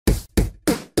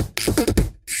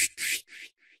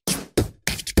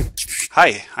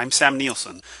Hi, I'm Sam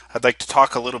Nielson. I'd like to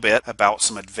talk a little bit about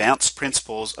some advanced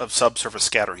principles of subsurface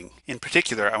scattering. In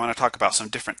particular, I want to talk about some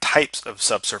different types of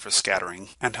subsurface scattering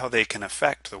and how they can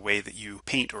affect the way that you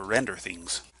paint or render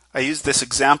things. I use this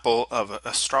example of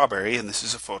a strawberry, and this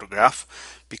is a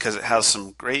photograph, because it has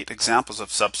some great examples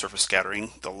of subsurface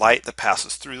scattering, the light that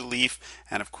passes through the leaf,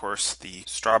 and of course the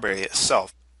strawberry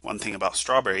itself. One thing about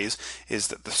strawberries is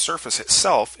that the surface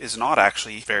itself is not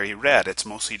actually very red. It's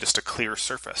mostly just a clear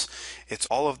surface. It's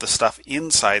all of the stuff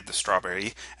inside the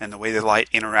strawberry and the way the light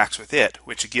interacts with it,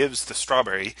 which gives the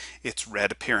strawberry its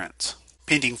red appearance.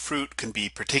 Painting fruit can be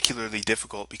particularly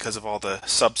difficult because of all the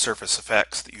subsurface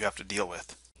effects that you have to deal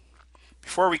with.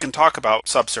 Before we can talk about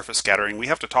subsurface scattering, we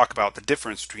have to talk about the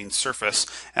difference between surface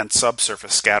and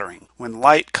subsurface scattering. When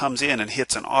light comes in and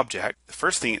hits an object, the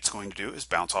first thing it's going to do is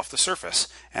bounce off the surface.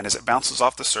 And as it bounces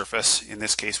off the surface, in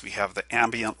this case we have the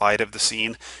ambient light of the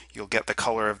scene, you'll get the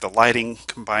color of the lighting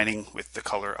combining with the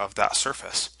color of that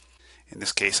surface. In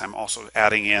this case, I'm also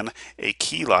adding in a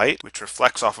key light, which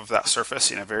reflects off of that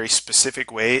surface in a very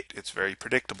specific way. It's very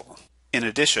predictable. In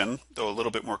addition, though a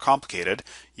little bit more complicated,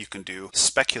 you can do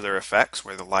specular effects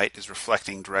where the light is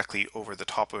reflecting directly over the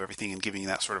top of everything and giving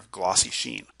that sort of glossy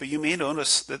sheen. But you may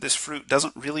notice that this fruit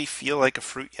doesn't really feel like a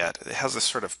fruit yet. It has this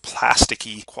sort of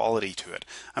plasticky quality to it.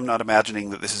 I'm not imagining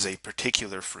that this is a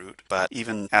particular fruit, but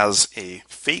even as a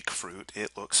fake fruit,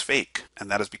 it looks fake. And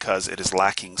that is because it is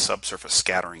lacking subsurface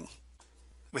scattering.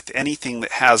 With anything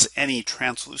that has any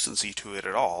translucency to it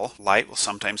at all, light will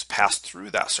sometimes pass through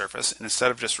that surface, and instead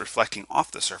of just reflecting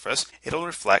off the surface, it'll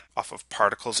reflect off of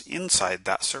particles inside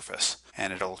that surface.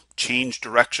 And it'll change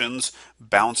directions,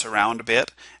 bounce around a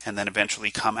bit, and then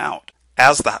eventually come out.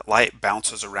 As that light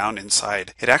bounces around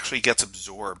inside, it actually gets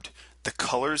absorbed. The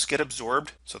colors get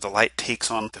absorbed, so the light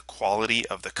takes on the quality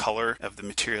of the color of the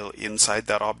material inside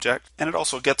that object, and it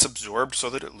also gets absorbed so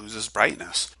that it loses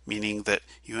brightness, meaning that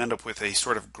you end up with a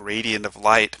sort of gradient of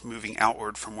light moving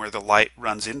outward from where the light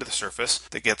runs into the surface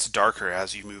that gets darker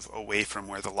as you move away from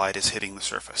where the light is hitting the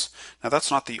surface. Now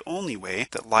that's not the only way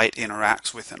that light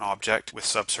interacts with an object with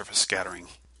subsurface scattering.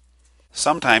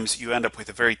 Sometimes you end up with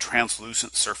a very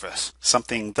translucent surface,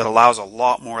 something that allows a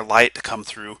lot more light to come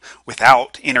through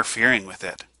without interfering with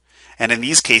it. And in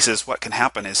these cases, what can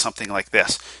happen is something like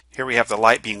this. Here we have the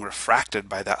light being refracted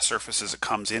by that surface as it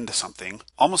comes into something,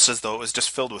 almost as though it was just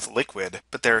filled with liquid,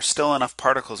 but there are still enough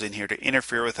particles in here to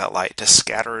interfere with that light, to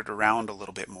scatter it around a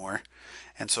little bit more,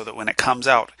 and so that when it comes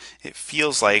out, it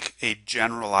feels like a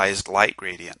generalized light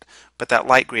gradient. But that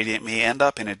light gradient may end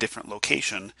up in a different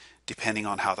location depending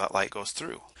on how that light goes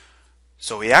through.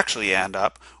 So we actually end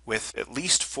up with at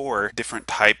least 4 different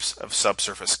types of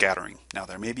subsurface scattering. Now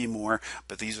there may be more,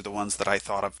 but these are the ones that I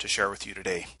thought of to share with you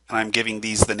today. And I'm giving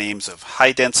these the names of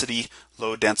high density,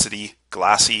 low density,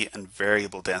 glassy, and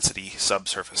variable density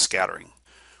subsurface scattering.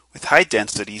 With high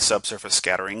density subsurface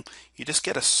scattering, you just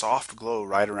get a soft glow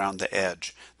right around the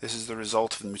edge. This is the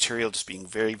result of the material just being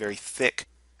very, very thick.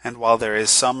 And while there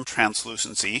is some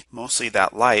translucency, mostly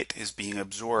that light is being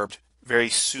absorbed very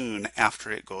soon after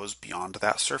it goes beyond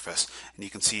that surface. And you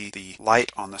can see the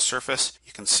light on the surface.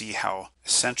 You can see how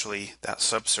essentially that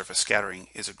subsurface scattering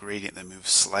is a gradient that moves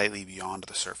slightly beyond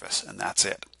the surface, and that's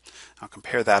it. Now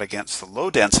compare that against the low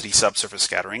density subsurface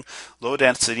scattering. Low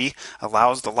density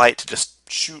allows the light to just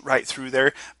shoot right through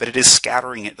there, but it is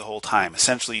scattering it the whole time.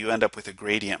 Essentially you end up with a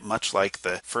gradient much like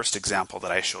the first example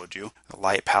that I showed you. The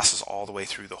light passes all the way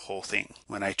through the whole thing.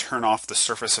 When I turn off the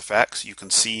surface effects, you can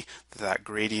see that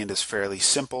gradient is fairly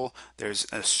simple. There's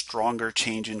a stronger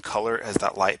change in color as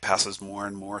that light passes more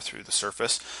and more through the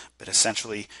surface, but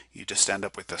essentially you just end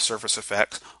up with the surface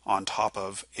effects on top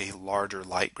of a larger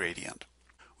light gradient.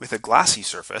 With a glassy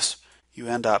surface, you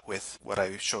end up with what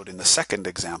I showed in the second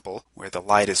example, where the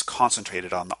light is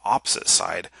concentrated on the opposite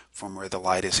side from where the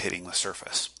light is hitting the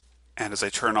surface. And as I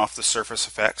turn off the surface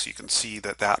effects, you can see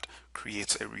that that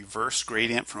creates a reverse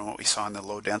gradient from what we saw in the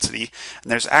low density.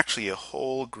 And there's actually a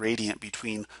whole gradient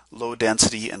between low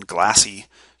density and glassy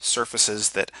surfaces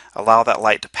that allow that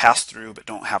light to pass through but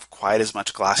don't have quite as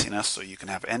much glassiness, so you can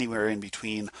have anywhere in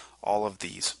between all of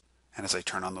these. And as I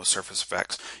turn on those surface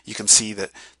effects, you can see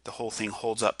that the whole thing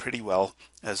holds up pretty well,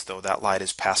 as though that light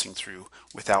is passing through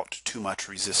without too much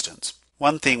resistance.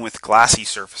 One thing with glassy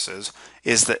surfaces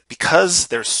is that because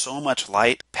there's so much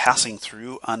light passing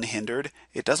through unhindered,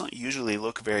 it doesn't usually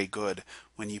look very good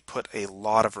when you put a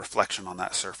lot of reflection on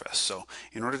that surface. So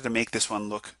in order to make this one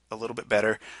look a little bit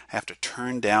better, I have to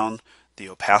turn down the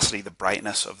opacity, the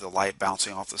brightness of the light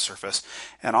bouncing off the surface,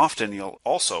 and often you'll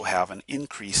also have an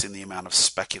increase in the amount of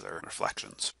specular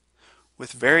reflections.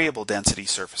 With variable density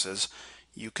surfaces,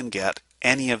 you can get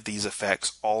any of these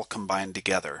effects all combined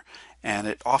together, And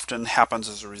it often happens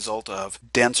as a result of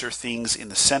denser things in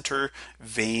the center,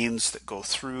 veins that go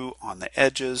through on the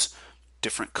edges,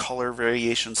 different color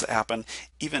variations that happen,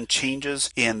 even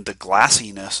changes in the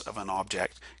glassiness of an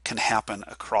object can happen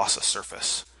across a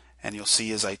surface. And you'll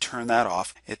see as I turn that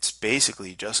off, it's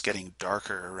basically just getting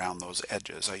darker around those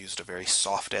edges. I used a very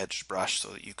soft edged brush so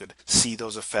that you could see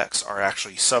those effects are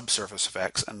actually subsurface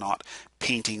effects and not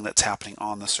painting that's happening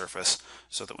on the surface,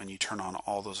 so that when you turn on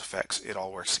all those effects, it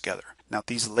all works together. Now,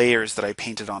 these layers that I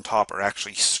painted on top are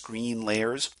actually screen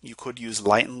layers. You could use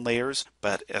lighten layers,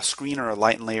 but a screen or a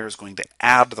lighten layer is going to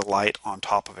add the light on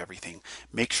top of everything.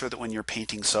 Make sure that when you're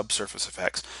painting subsurface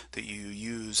effects that you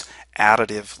use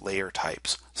additive layer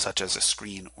types, such as a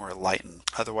screen or a lighten.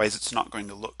 Otherwise, it's not going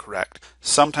to look correct.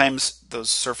 Sometimes those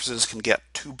surfaces can get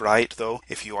too bright, though,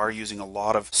 if you are using a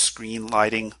lot of screen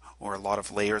lighting or a lot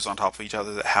of layers on top of each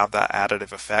other that have that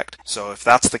additive effect. So if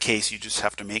that's the case, you just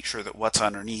have to make sure that what's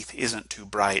underneath isn't too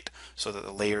bright so that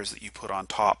the layers that you put on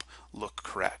top look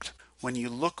correct. When you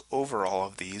look over all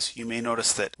of these, you may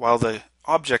notice that while the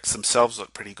objects themselves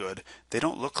look pretty good, they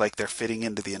don't look like they're fitting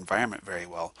into the environment very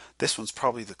well. This one's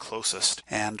probably the closest,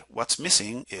 and what's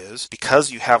missing is,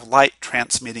 because you have light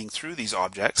transmitting through these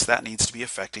objects, that needs to be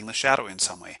affecting the shadow in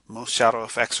some way. Most shadow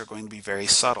effects are going to be very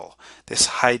subtle. This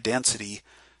high density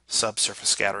subsurface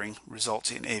scattering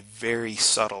results in a very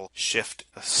subtle shift,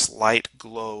 a slight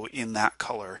glow in that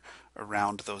color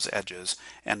around those edges,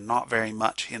 and not very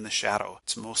much in the shadow.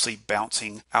 It's mostly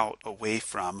bouncing out away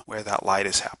from where that light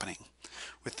is happening.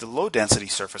 With the low density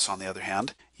surface, on the other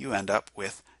hand, you end up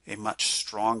with a much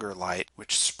stronger light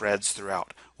which spreads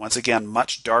throughout. Once again,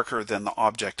 much darker than the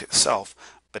object itself,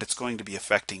 but it's going to be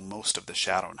affecting most of the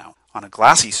shadow now. On a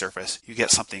glassy surface, you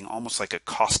get something almost like a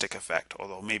caustic effect,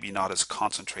 although maybe not as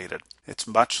concentrated. It's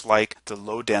much like the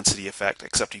low density effect,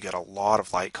 except you get a lot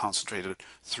of light concentrated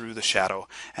through the shadow,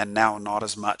 and now not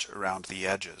as much around the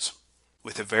edges.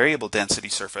 With a variable density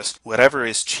surface, whatever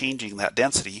is changing that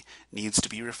density needs to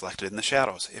be reflected in the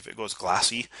shadows. If it goes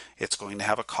glassy, it's going to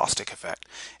have a caustic effect.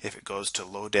 If it goes to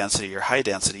low density or high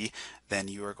density, then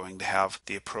you are going to have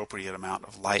the appropriate amount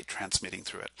of light transmitting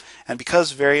through it. And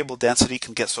because variable density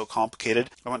can get so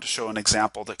complicated, I want to show an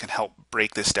example that can help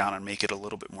break this down and make it a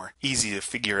little bit more easy to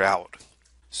figure out.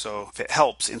 So if it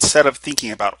helps, instead of thinking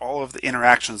about all of the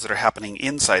interactions that are happening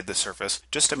inside the surface,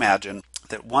 just imagine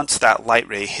that once that light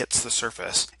ray hits the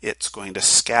surface, it's going to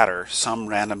scatter some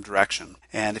random direction.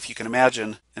 And if you can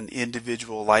imagine an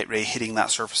individual light ray hitting that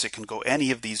surface, it can go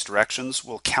any of these directions.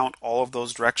 We'll count all of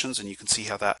those directions, and you can see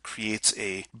how that creates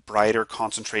a brighter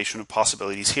concentration of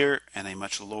possibilities here and a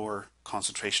much lower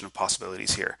concentration of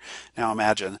possibilities here. Now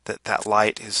imagine that that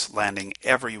light is landing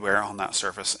everywhere on that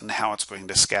surface and how it's going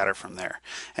to scatter from there.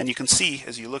 And you can see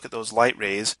as you look at those light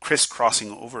rays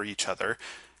crisscrossing over each other,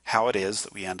 how it is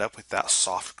that we end up with that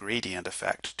soft gradient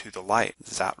effect to the light.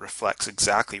 That reflects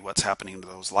exactly what's happening to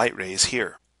those light rays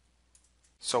here.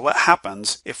 So what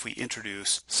happens if we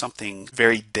introduce something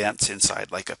very dense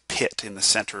inside, like a pit in the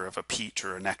center of a peach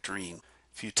or a nectarine?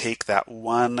 If you take that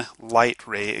one light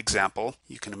ray example,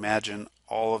 you can imagine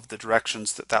all of the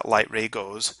directions that that light ray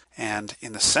goes, and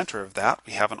in the center of that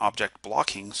we have an object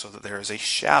blocking so that there is a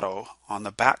shadow on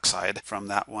the backside from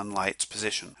that one light's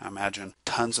position. Now imagine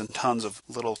tons and tons of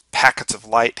little packets of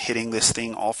light hitting this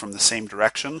thing all from the same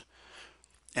direction,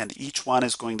 and each one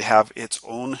is going to have its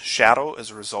own shadow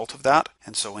as a result of that.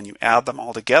 And so when you add them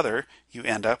all together, you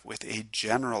end up with a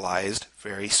generalized,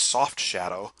 very soft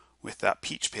shadow with that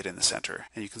peach pit in the center.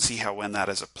 And you can see how when that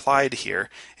is applied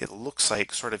here, it looks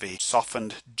like sort of a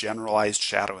softened, generalized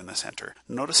shadow in the center.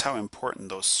 Notice how important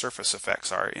those surface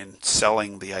effects are in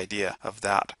selling the idea of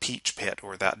that peach pit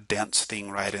or that dense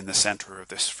thing right in the center of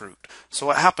this fruit. So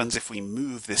what happens if we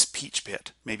move this peach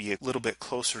pit maybe a little bit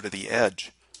closer to the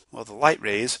edge? Well, the light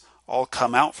rays all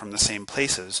come out from the same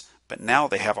places, but now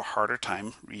they have a harder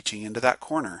time reaching into that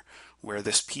corner where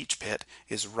this peach pit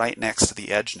is right next to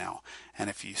the edge now. And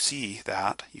if you see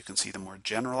that, you can see the more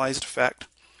generalized effect,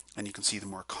 and you can see the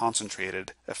more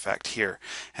concentrated effect here.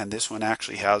 And this one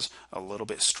actually has a little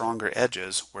bit stronger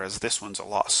edges, whereas this one's a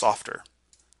lot softer.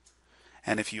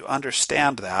 And if you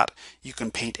understand that, you can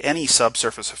paint any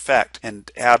subsurface effect and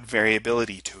add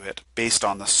variability to it based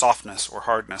on the softness or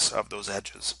hardness of those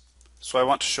edges. So I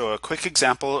want to show a quick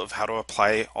example of how to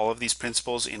apply all of these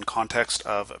principles in context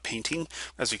of a painting.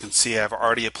 As you can see, I've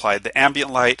already applied the ambient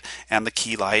light and the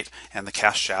key light and the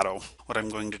cast shadow. What I'm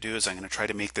going to do is I'm going to try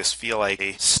to make this feel like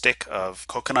a stick of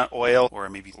coconut oil or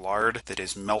maybe lard that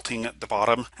is melting at the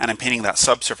bottom. And I'm painting that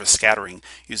subsurface scattering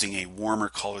using a warmer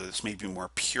color that's maybe more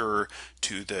pure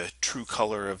to the true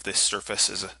color of this surface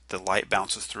as the light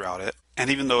bounces throughout it. And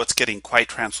even though it's getting quite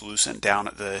translucent down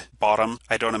at the bottom,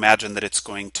 I don't imagine that it's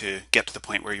going to get to the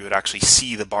point where you would actually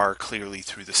see the bar clearly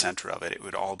through the center of it. It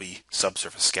would all be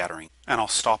subsurface scattering. And I'll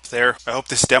stop there. I hope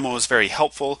this demo is very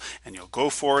helpful and you'll go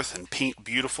forth and paint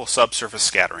beautiful subsurface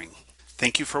scattering.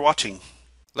 Thank you for watching.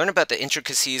 Learn about the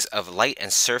intricacies of light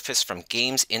and surface from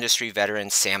games industry veteran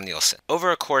Sam Nielson.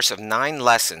 Over a course of 9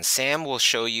 lessons, Sam will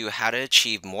show you how to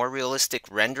achieve more realistic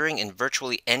rendering in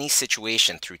virtually any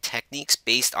situation through techniques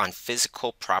based on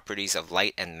physical properties of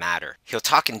light and matter. He'll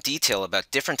talk in detail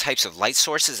about different types of light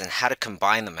sources and how to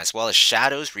combine them, as well as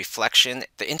shadows, reflection,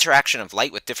 the interaction of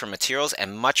light with different materials,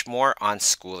 and much more on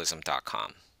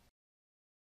Schoolism.com.